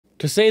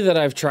To say that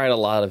I've tried a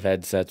lot of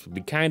headsets would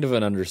be kind of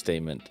an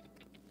understatement.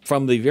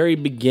 From the very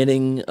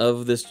beginning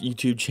of this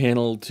YouTube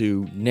channel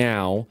to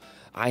now,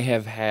 I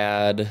have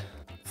had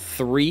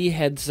 3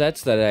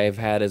 headsets that I've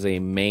had as a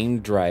main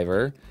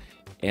driver,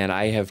 and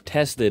I have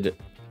tested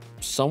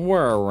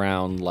somewhere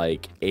around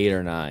like 8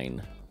 or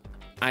 9.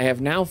 I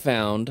have now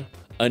found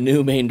a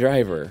new main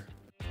driver.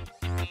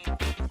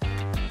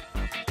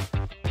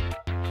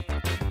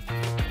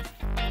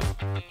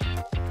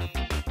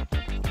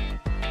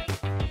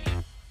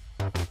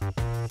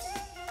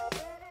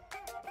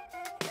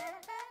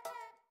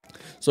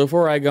 So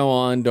before I go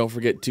on, don't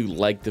forget to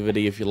like the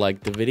video if you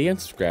liked the video and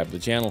subscribe to the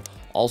channel.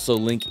 Also,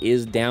 link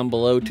is down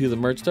below to the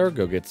merch store.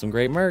 Go get some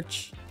great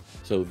merch.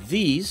 So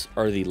these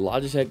are the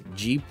Logitech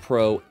G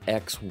Pro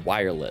X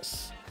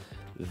Wireless.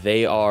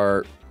 They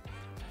are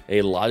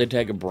a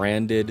Logitech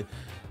branded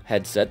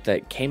headset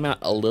that came out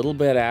a little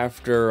bit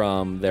after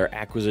their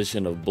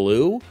acquisition of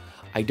Blue.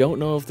 I don't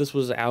know if this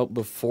was out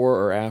before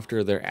or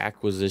after their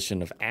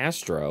acquisition of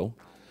Astro,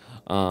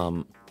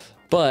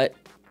 but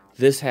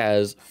this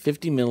has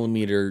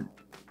 50mm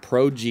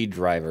Pro G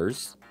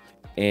drivers,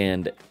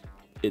 and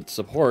it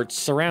supports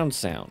surround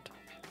sound.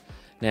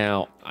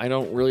 Now, I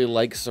don't really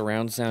like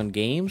surround sound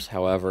games,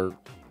 however,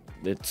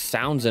 it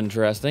sounds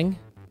interesting.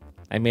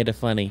 I made it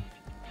funny.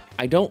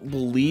 I don't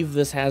believe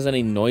this has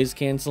any noise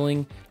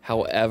canceling,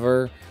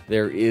 however,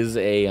 there is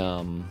a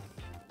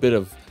bit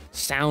of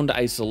sound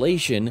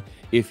isolation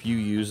if you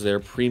use their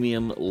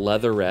premium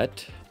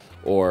leatherette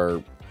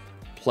or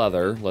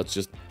pleather,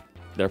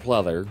 their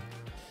pleather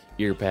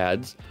ear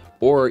pads,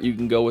 or you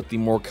can go with the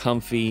more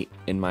comfy,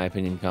 in my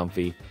opinion,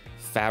 comfy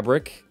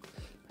fabric.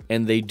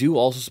 And they do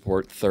also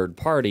support third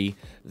party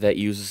that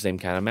use the same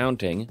kind of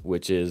mounting,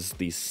 which is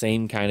the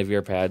same kind of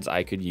ear pads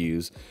I could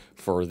use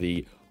for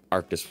the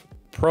Arctis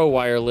Pro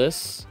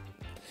Wireless,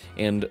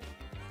 and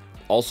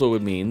also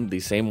would mean the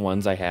same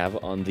ones I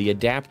have on the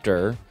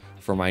adapter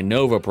for my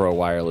Nova Pro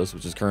Wireless,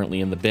 which is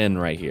currently in the bin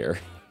right here,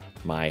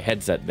 my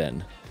headset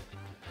bin.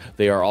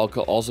 They are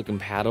also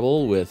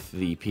compatible with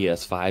the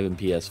PS5 and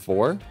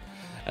PS4,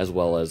 as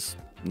well as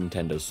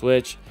Nintendo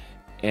Switch,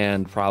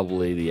 and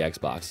probably the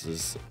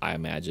Xboxes, I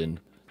imagine.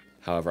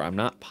 However, I'm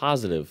not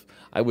positive.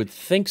 I would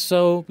think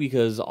so,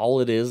 because all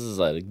it is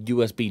a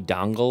USB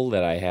dongle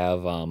that I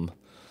have on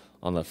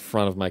the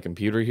front of my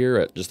computer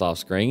here, just off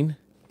screen.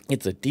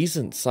 It's a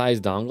decent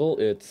sized dongle.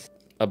 It's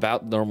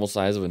about the normal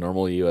size of a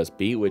normal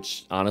USB,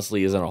 which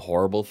honestly isn't a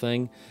horrible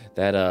thing.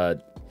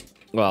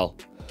 Well,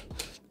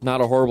 not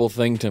a horrible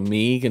thing to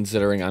me,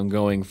 considering I'm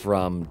going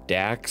from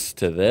DAX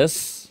to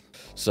this.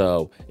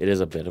 So it is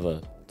a bit of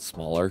a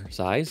smaller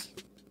size.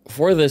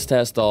 For this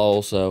test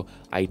also,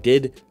 I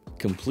did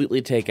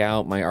completely take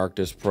out my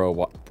Arctis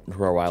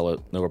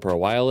Nova Pro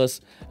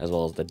Wireless, as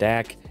well as the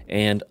DAC,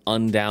 and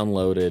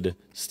undownloaded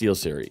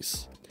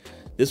SteelSeries.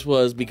 This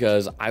was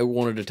because I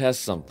wanted to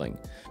test something.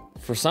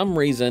 For some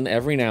reason,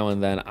 every now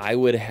and then, I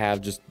would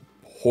have just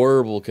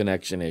horrible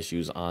connection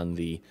issues on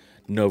the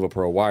Nova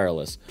Pro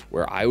Wireless,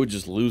 where I would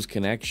just lose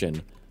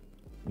connection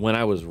when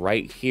I was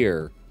right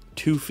here,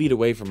 2 feet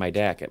away from my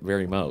DAC at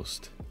very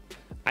most.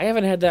 I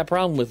haven't had that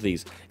problem with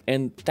these,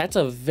 and that's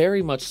a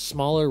very much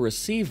smaller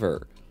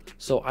receiver,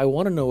 so I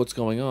want to know what's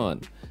going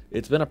on.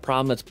 It's been a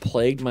problem that's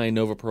plagued my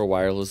Nova Pro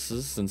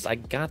Wirelesses since I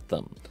got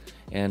them,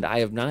 and I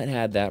have not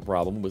had that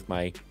problem with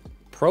my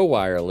Pro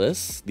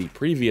Wireless, the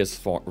previous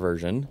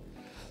version,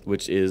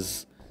 which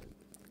is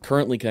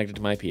currently connected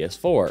to my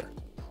PS4.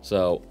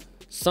 So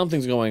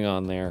something's going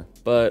on there,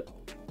 but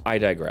I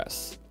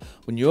digress.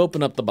 When you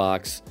open up the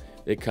box,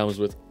 it comes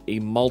with a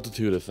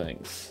multitude of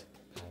things.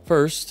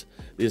 First,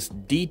 this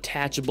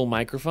detachable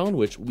microphone,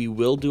 which we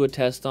will do a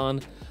test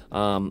on.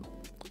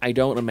 I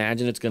don't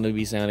imagine it's going to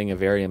be sounding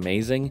very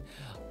amazing.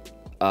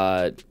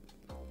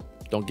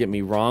 Don't get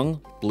me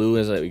wrong, Blue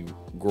is a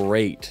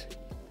great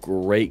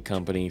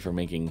company for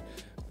making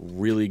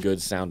really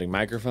good sounding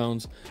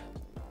microphones.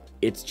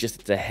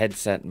 It's a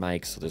headset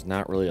mic, so there's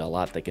not really a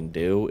lot they can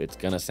do. It's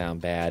gonna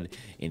sound bad,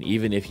 and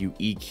even if you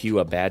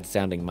EQ a bad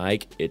sounding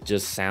mic, it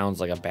just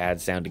sounds like a bad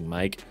sounding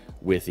mic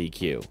with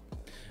EQ.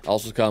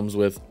 Also comes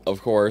with,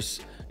 of course,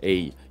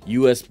 a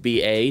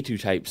USB-A to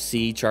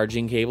Type-C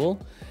charging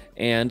cable,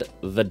 and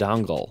the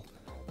dongle.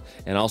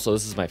 And also,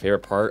 this is my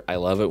favorite part. I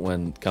love it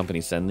when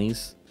companies send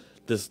these.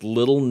 This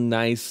little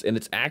nice, and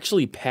it's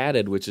actually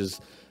padded, which is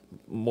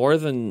more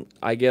than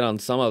I get on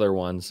some other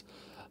ones.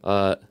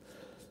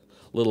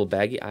 Little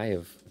baggie. I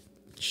have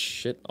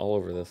shit all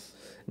over this.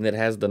 And it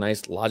has the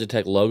nice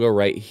Logitech logo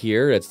right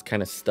here. It's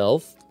kind of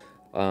stealth.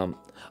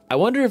 I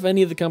wonder if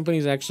any of the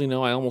companies actually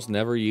know I almost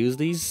never use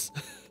these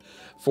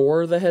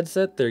for the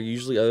headset. They're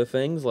usually other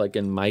things. Like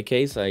in my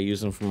case, I use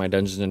them for my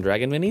Dungeons and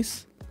Dragons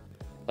minis.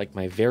 Like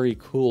my very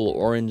cool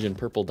orange and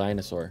purple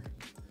dinosaur.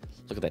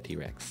 Look at that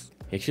T-Rex.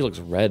 He actually looks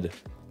red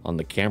on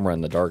the camera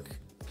in the dark.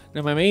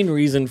 Now, my main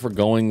reason for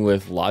going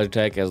with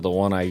Logitech as the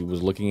one I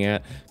was looking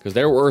at, because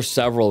there were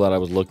several that I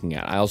was looking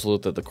at. I also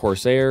looked at the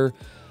Corsair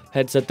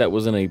headset that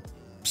was in a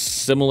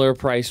similar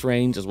price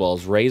range, as well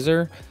as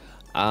Razer.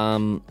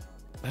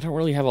 I don't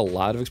really have a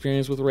lot of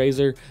experience with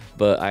Razer,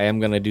 but I am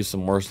going to do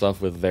some more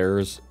stuff with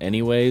theirs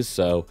anyways.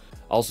 So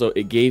also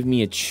it gave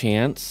me a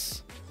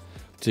chance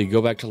to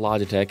go back to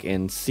Logitech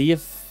and see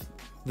if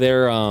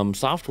their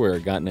software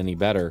had gotten any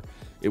better.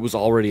 It was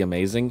already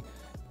amazing,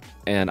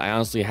 and I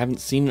honestly haven't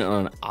seen it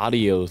on an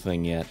audio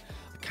thing yet.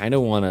 I kind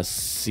of want to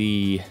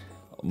see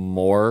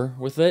more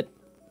with it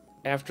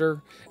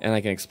after, and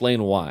I can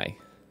explain why.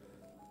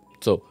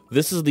 So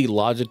this is the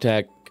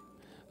Logitech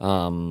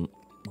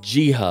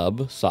G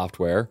Hub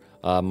software.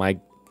 My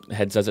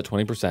headset's at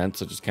 20%,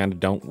 so just kind of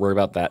don't worry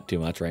about that too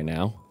much right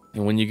now.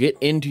 And when you get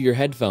into your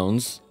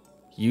headphones,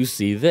 you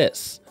see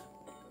this.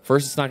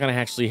 First, it's not going to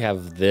actually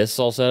have this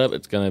all set up.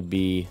 It's going to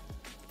be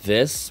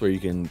this, where you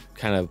can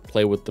kind of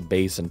play with the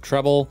bass and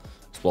treble,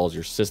 as well as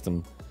your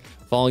system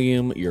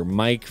volume, your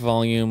mic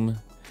volume,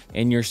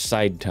 and your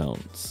side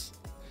tones.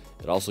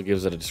 It also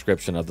gives it a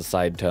description of the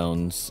side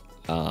tones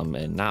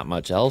and not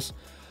much else.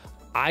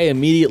 I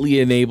immediately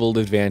enabled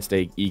advanced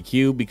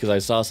EQ because I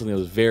saw something that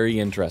was very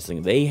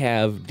interesting. They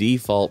have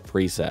default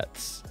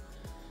presets.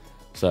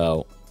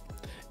 So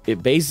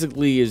it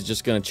basically is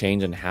just going to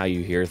change on how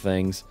you hear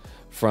things.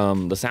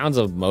 From the sounds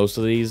of most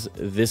of these,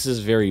 this is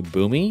very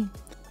boomy.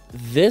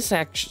 This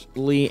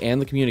actually, and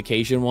the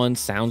communication one,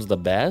 sounds the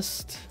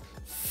best.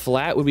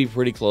 Flat would be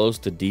pretty close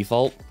to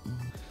default,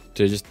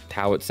 to just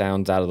how it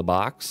sounds out of the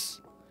box,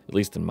 at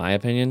least in my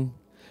opinion.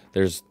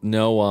 There's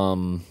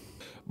no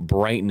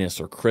brightness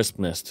or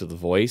crispness to the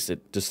voice.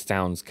 It just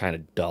sounds kind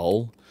of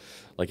dull.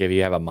 Like if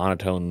you have a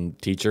monotone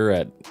teacher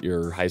at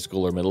your high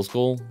school or middle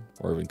school,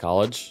 or even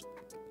college.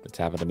 It's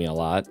happened to me a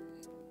lot.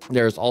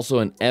 There's also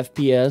an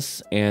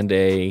FPS and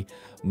a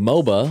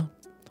MOBA,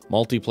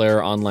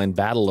 multiplayer online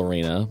battle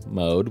arena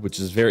mode, which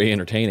is very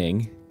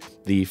entertaining.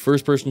 The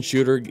first-person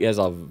shooter has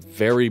a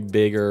very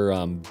bigger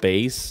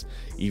bass,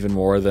 even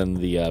more than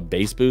the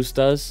bass boost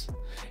does,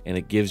 and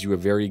it gives you a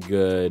very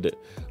good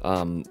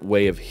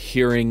way of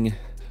hearing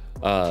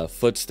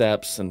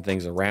footsteps and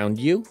things around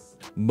you.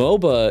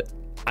 MOBA,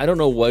 I don't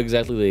know what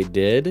exactly they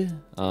did.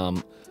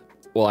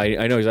 Well,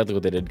 I know exactly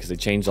what they did because they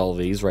changed all of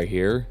these right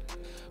here.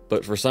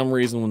 But for some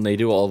reason, when they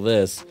do all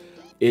this,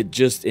 it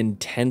just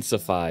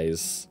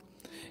intensifies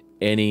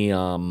any,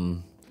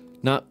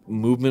 not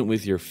movement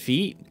with your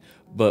feet,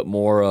 but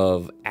more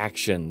of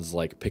actions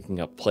like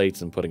picking up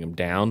plates and putting them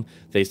down.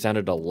 They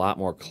sounded a lot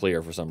more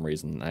clear for some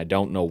reason. I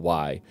don't know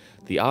why.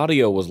 The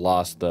audio was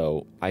lost,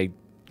 though. It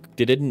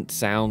didn't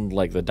sound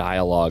like the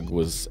dialogue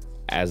was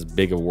as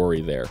big a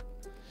worry there.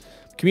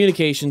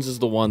 Communications is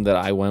the one that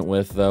I went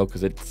with, though,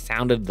 because it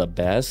sounded the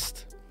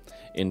best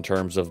in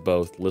terms of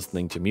both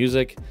listening to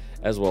music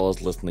as well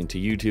as listening to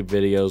YouTube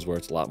videos where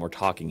it's a lot more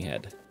talking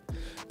head.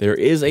 There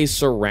is a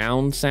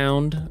surround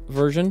sound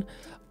version.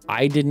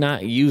 I did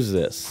not use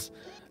this.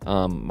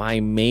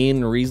 My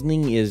main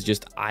reasoning is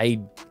just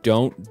I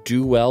don't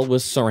do well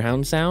with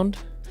surround sound.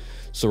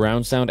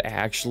 Surround sound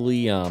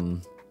actually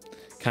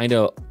kind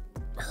of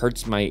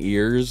hurts my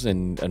ears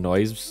and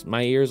annoys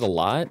my ears a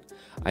lot.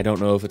 I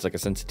don't know if it's like a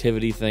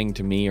sensitivity thing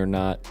to me or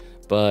not,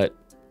 but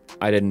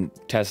I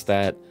didn't test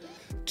that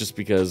just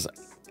because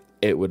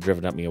it would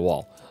driven up me a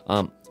wall.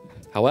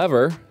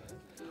 However,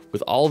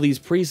 with all these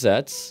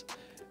presets,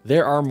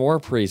 there are more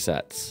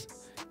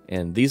presets,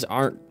 and these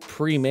aren't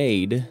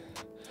pre-made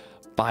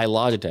by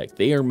Logitech.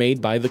 They are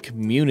made by the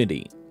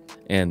community,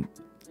 and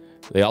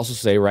they also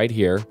say right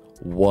here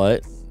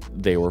what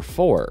they were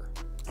for.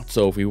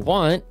 So if we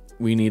want,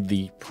 we need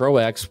the Pro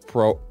X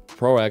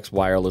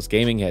wireless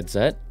gaming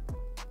headset.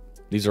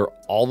 These are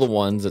all the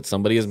ones that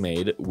somebody has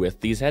made with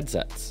these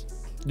headsets.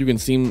 You can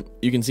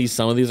see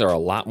some of these are a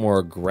lot more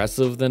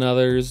aggressive than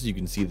others. You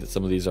can see that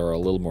some of these are a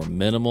little more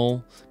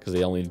minimal because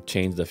they only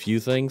changed a few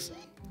things,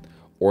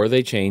 or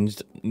they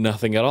changed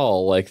nothing at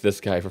all, like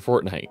this guy for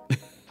Fortnite.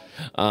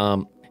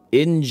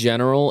 In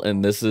general,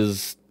 and this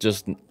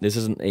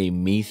isn't a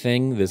me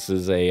thing. This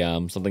is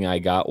a something I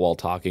got while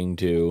talking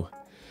to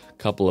a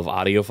couple of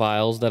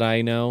audiophiles that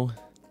I know.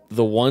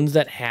 The ones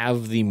that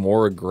have the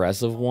more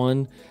aggressive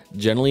one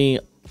generally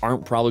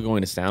aren't probably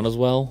going to sound as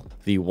well.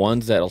 The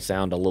ones that'll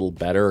sound a little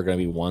better are going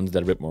to be ones that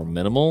are a bit more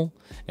minimal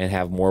and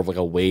have more of like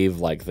a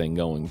wave-like thing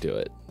going to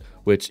it,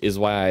 which is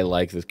why I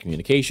like the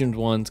communications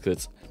ones, because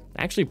it's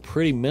actually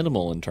pretty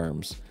minimal in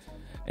terms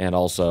and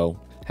also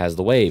has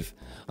the wave.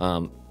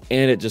 And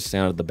it just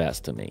sounded the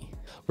best to me.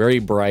 Very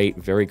bright,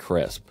 very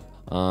crisp.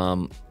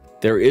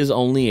 There is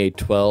only a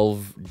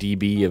 12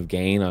 dB of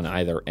gain on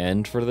either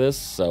end for this,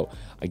 so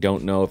I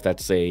don't know if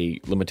that's a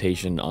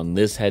limitation on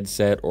this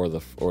headset or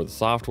the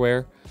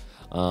software.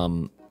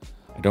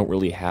 I don't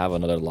really have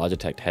another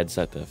Logitech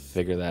headset to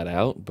figure that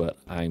out, but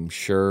I'm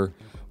sure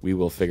we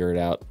will figure it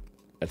out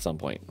at some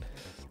point.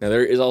 Now,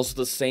 there is also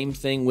the same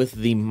thing with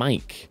the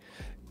mic.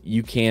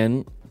 You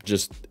can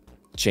just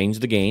change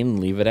the gain and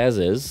leave it as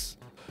is.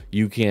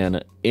 You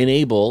can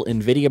enable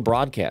NVIDIA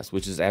Broadcast,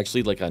 which is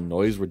actually like a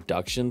noise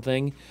reduction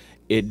thing.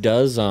 It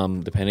does,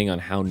 depending on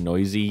how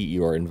noisy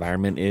your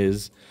environment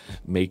is,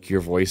 make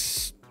your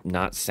voice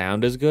not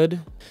sound as good.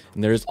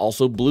 And there's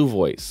also Blue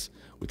Voice,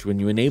 which when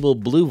you enable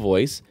Blue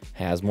Voice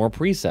has more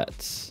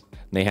presets.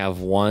 They have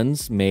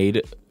ones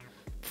made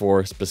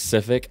for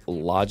specific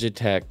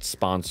Logitech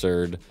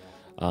sponsored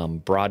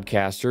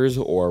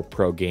broadcasters or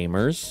pro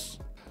gamers.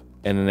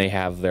 And then they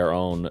have their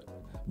own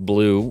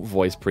blue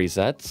voice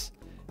presets.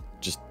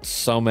 Just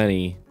so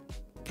many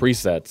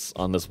presets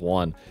on this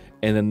one.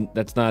 And then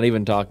that's not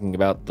even talking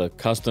about the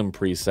custom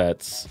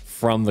presets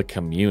from the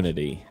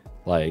community.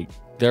 Like,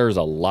 there's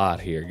a lot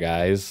here,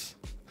 guys.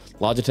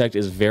 Logitech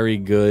is very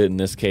good in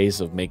this case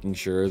of making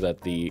sure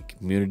that the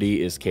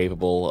community is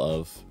capable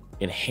of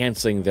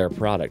enhancing their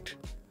product,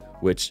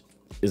 which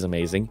is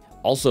amazing.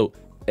 Also,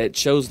 it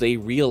shows they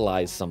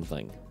realize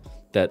something,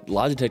 that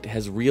Logitech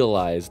has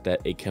realized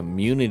that a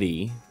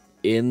community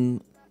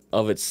in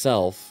of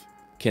itself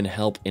can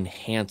help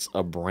enhance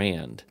a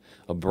brand.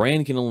 A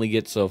brand can only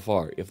get so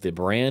far. If the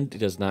brand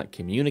does not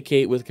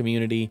communicate with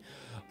community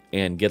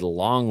and get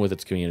along with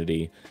its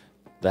community,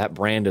 that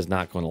brand is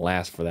not going to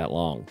last for that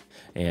long.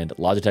 And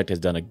Logitech has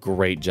done a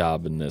great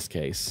job in this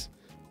case.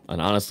 And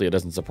honestly, it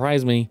doesn't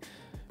surprise me,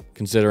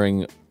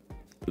 considering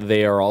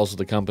they are also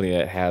the company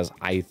that has,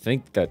 I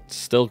think, that's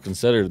still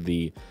considered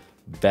the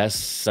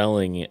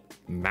best-selling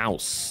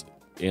mouse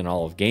in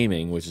all of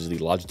gaming, which is the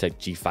Logitech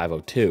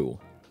G502.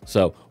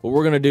 So what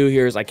we're going to do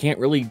here is I can't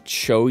really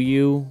show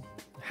you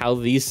how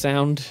these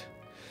sound.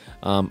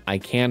 I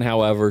can,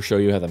 however, show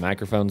you how the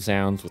microphone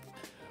sounds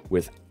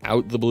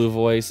without the blue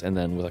voice and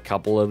then with a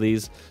couple of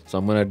these. So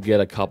I'm going to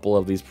get a couple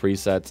of these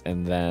presets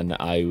and then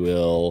I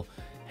will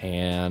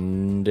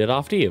hand it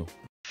off to you.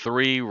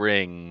 3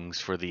 rings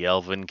for the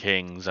Elven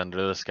Kings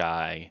under the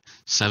sky.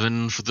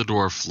 7 for the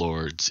Dwarf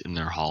Lords in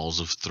their halls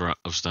of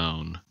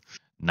stone.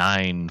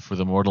 9 for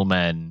the mortal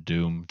men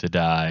doomed to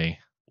die.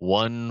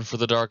 1 for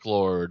the Dark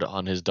Lord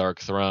on his dark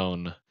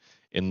throne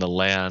in the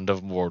land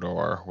of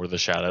Mordor where the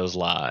shadows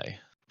lie.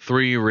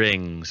 3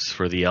 rings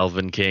for the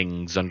Elven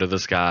Kings under the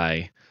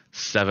sky.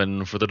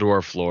 7 for the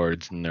Dwarf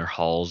Lords in their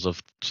halls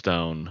of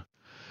stone.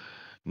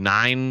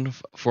 9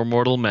 for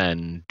mortal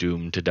men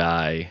doomed to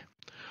die.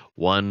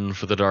 1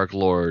 for the Dark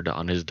Lord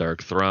on his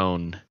dark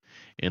throne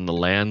in the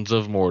lands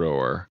of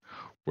Mordor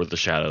where the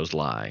shadows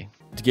lie.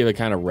 To give a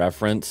kind of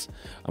reference,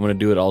 I'm going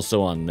to do it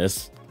also on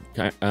this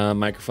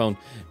microphone.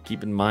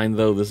 Keep in mind,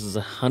 though, this is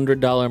a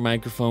 $100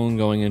 microphone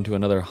going into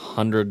another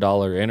 $100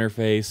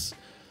 interface.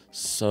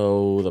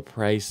 So the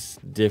price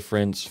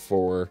difference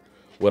for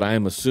what I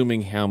am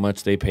assuming how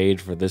much they paid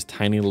for this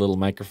tiny little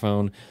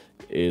microphone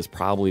is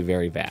probably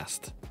very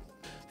vast.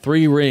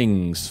 3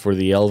 rings for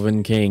the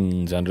Elven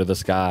Kings under the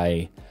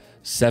sky.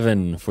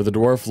 7 for the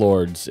Dwarf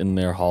Lords in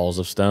their halls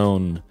of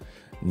stone.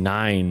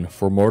 9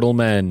 for mortal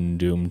men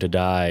doomed to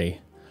die.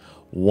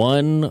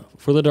 1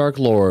 for the Dark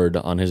Lord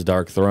on his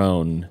dark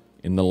throne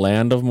in the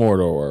land of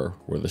Mordor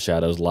where the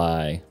shadows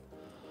lie.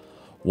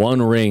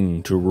 1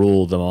 ring to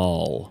rule them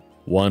all.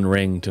 1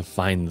 ring to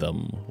find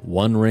them.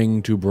 1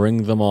 ring to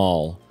bring them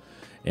all.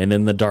 And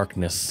in the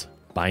darkness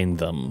bind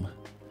them.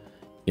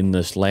 In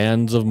the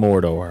lands of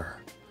Mordor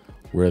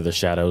where the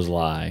shadows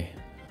lie.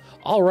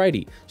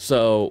 Alrighty,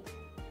 so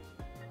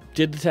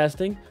did the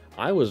testing.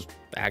 I was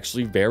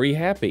actually very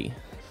happy.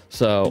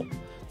 So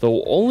the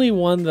only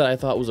one that I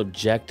thought was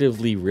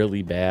objectively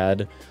really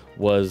bad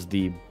was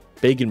the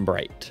Big and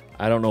Bright.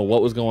 I don't know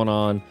what was going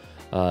on.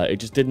 It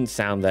just didn't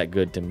sound that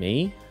good to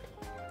me.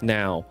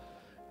 Now,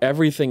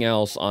 everything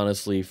else,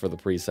 honestly, for the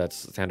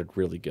presets sounded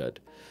really good.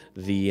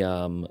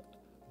 The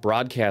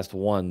Broadcast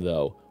one,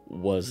 though,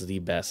 was the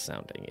best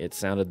sounding. It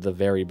sounded the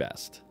very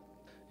best.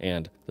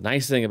 And the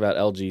nice thing about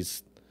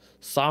LG's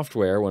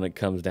software when it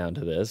comes down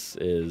to this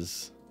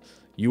is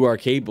you are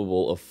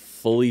capable of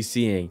fully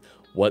seeing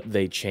what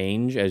they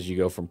change as you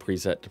go from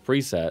preset to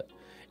preset.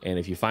 And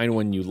if you find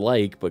one you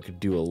like but could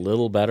do a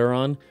little better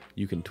on,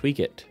 you can tweak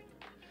it.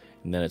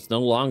 And then it's no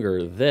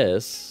longer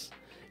this,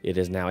 it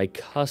is now a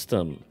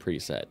custom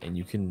preset, and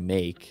you can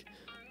make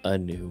a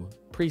new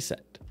preset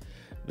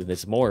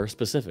that's more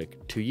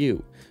specific to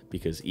you,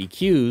 because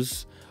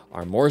EQs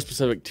are more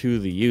specific to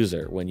the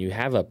user. When you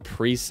have a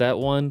preset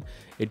one,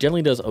 it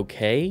generally does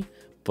okay,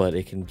 but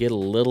it can get a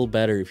little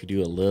better if you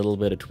do a little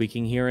bit of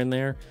tweaking here and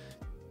there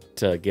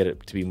to get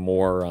it to be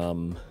more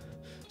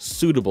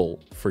suitable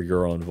for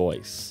your own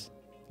voice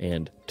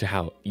and to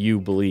how you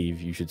believe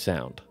you should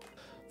sound.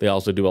 They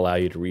also do allow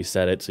you to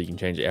reset it so you can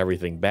change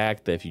everything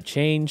back that if you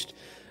changed,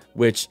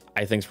 which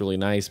I think is really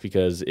nice,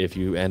 because if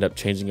you end up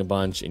changing a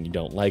bunch and you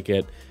don't like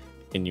it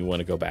and you want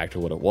to go back to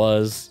what it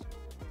was,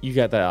 you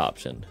got that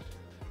option.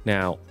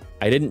 Now,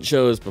 I didn't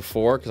show this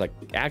before because I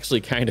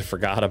actually kind of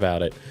forgot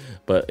about it,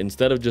 but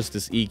instead of just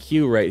this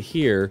EQ right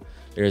here,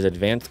 there's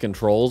advanced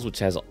controls, which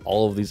has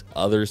all of these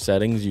other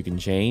settings you can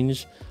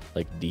change,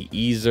 like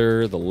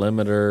de-easer, the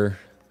limiter,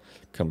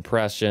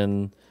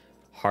 compression,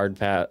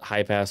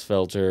 high pass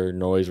filter,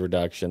 noise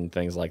reduction,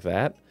 things like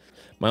that.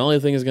 My only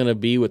thing is going to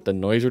be with the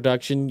noise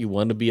reduction, you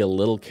want to be a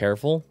little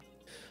careful.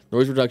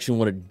 Noise reduction,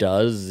 what it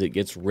does is it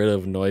gets rid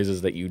of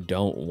noises that you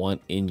don't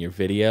want in your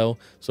video.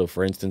 So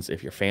for instance,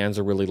 if your fans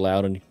are really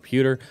loud on your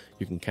computer,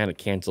 you can kind of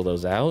cancel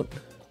those out.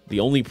 The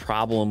only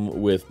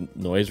problem with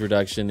noise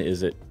reduction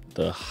is that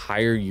the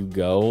higher you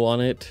go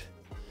on it,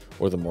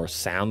 or the more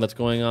sound that's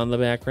going on in the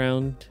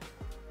background,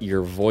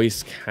 your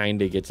voice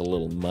kind of gets a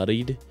little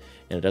muddied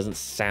and it doesn't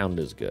sound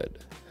as good.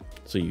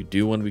 So you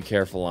do want to be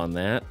careful on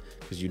that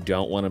because you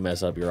don't want to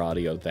mess up your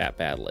audio that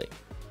badly.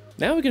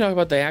 Now we can talk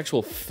about the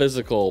actual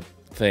physical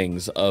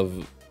things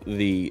of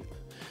the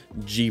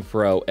G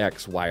Pro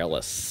X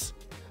Wireless.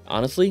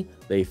 Honestly,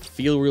 they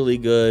feel really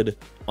good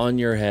on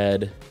your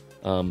head,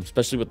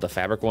 especially with the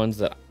fabric ones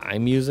that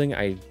I'm using.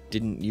 I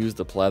didn't use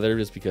the pleather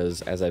just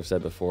because, as I've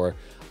said before,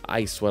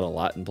 I sweat a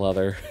lot in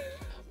pleather.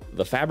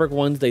 The fabric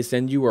ones they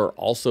send you are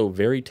also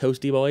very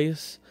toasty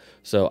boys,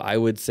 so I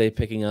would say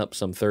picking up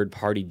some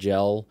third-party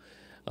gel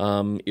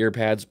ear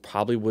pads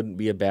probably wouldn't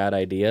be a bad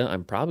idea.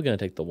 I'm probably going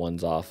to take the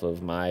ones off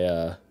of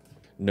my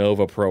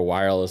Nova Pro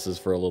wirelesses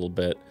for a little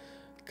bit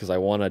because I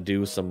want to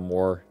do some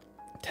more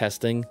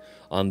testing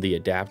on the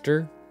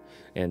adapter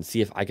and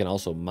see if I can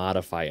also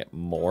modify it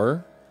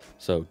more.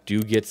 So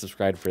do get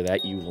subscribed for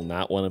that. You will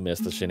not want to miss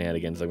the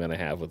shenanigans I'm going to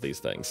have with these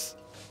things.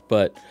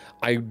 But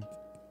I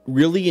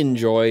really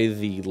enjoy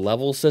the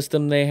level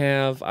system they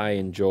have. I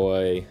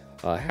enjoy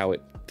how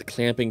the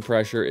clamping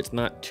pressure, it's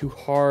not too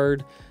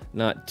hard,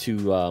 not too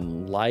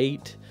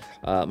light.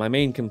 My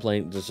main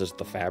complaint is just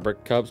the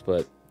fabric cups,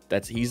 but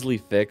that's easily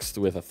fixed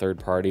with a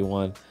third-party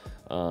one.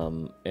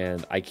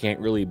 And I can't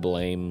really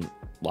blame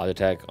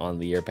Logitech on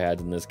the ear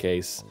pads in this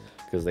case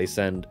because they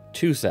send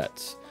 2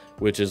 sets,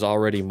 which is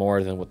already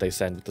more than what they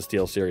send with the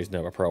SteelSeries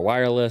Nova Pro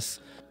Wireless.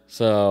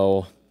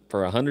 So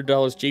for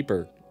 $100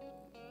 cheaper,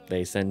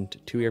 they send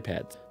 2 ear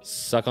pads.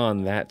 Suck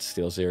on that,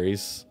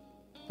 SteelSeries.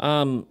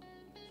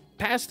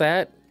 Past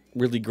that,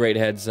 really great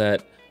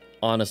headset.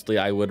 Honestly,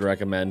 I would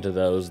recommend to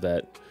those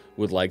that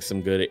would like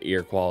some good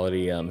ear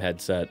quality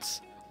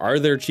headsets. Are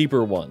there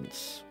cheaper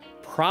ones?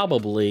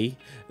 Probably.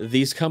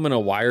 These come in a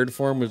wired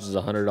form, which is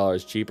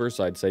 $100 cheaper.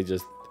 So I'd say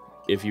just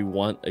if you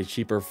want a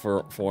cheaper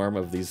form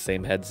of these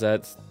same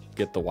headsets,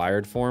 get the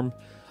wired form.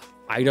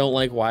 I don't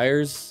like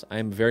wires.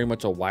 I'm very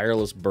much a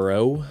wireless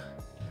bro.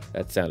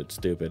 That sounded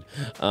stupid.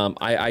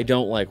 I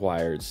don't like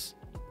wires.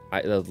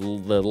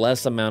 The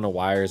less amount of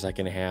wires I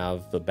can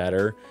have, the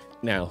better.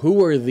 Now,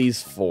 who are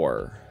these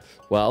for?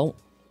 Well,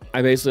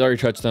 I basically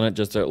already touched on it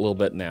just a little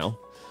bit now.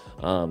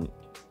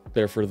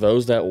 They're for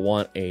those that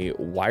want a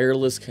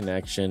wireless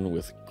connection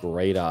with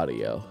great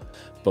audio,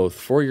 both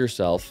for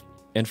yourself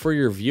and for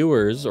your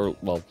viewers, or,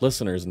 well,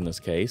 listeners in this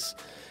case.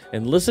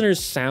 And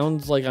listeners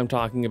sounds like I'm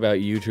talking about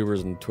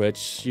YouTubers and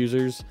Twitch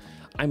users.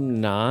 I'm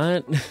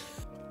not.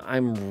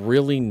 I'm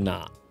really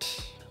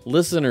not.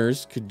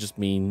 Listeners could just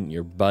mean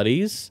your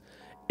buddies.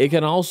 It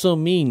can also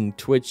mean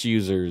Twitch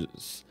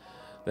users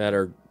that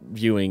are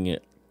viewing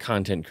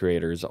content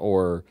creators,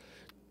 or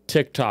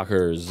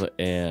TikTokers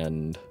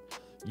and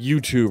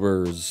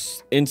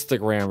YouTubers,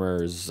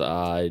 Instagrammers.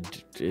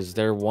 Is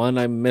there one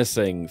I'm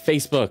missing?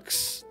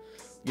 Facebooks.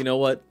 You know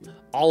what?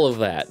 All of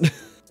that.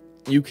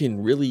 You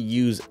can really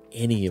use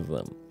any of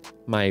them.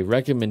 My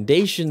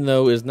recommendation,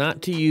 though, is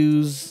not to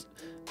use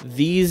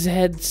these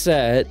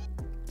headset,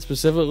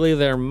 specifically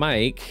their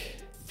mic,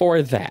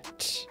 for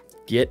that.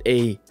 Get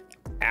a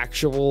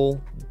actual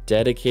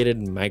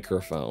dedicated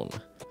microphone.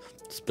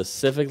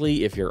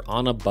 Specifically, if you're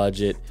on a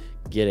budget,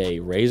 get a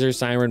Razer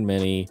Siren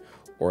Mini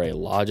or a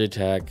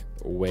Logitech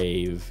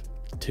Wave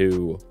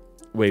 2,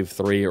 Wave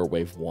 3, or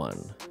Wave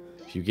 1.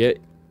 If you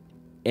get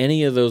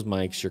any of those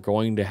mics, you're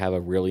going to have a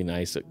really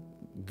nice,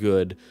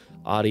 good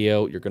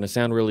audio. You're going to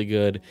sound really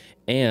good.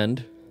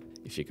 And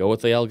if you go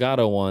with the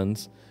Elgato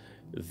ones,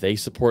 they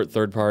support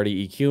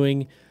third-party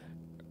EQing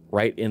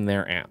right in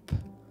their app.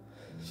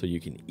 So you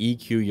can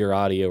EQ your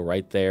audio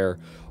right there,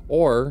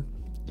 or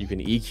you can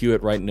EQ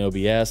it right in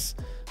OBS.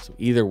 So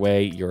either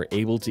way, you're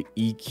able to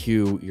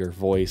EQ your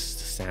voice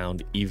to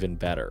sound even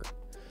better.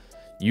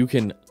 You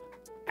can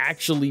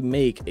actually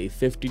make a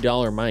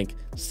 $50 mic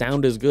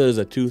sound as good as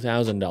a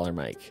 $2,000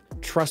 mic.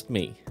 Trust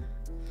me.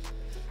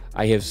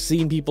 I have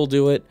seen people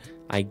do it.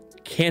 I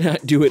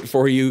cannot do it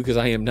for you because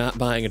I am not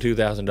buying a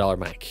 $2,000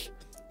 mic.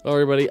 Well,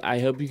 everybody, I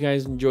hope you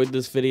guys enjoyed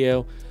this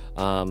video.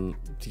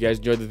 If you guys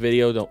enjoyed the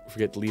video, don't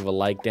forget to leave a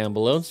like down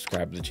below and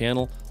subscribe to the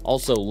channel.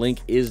 Also, link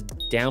is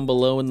down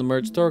below in the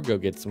merch store. Go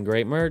get some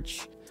great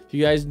merch. If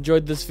you guys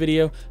enjoyed this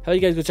video, how about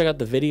you guys go check out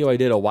the video I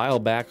did a while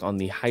back on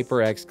the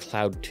HyperX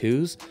Cloud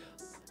 2s.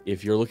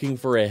 If you're looking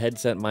for a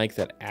headset mic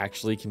that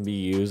actually can be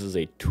used as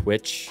a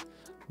Twitch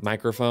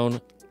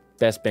microphone,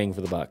 best bang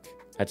for the buck.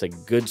 That's a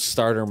good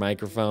starter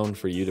microphone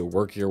for you to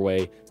work your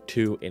way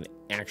to an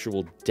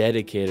actual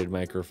dedicated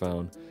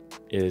microphone.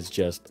 It is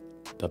just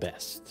the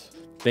best.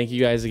 Thank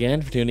you guys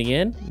again for tuning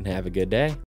in, and have a good day.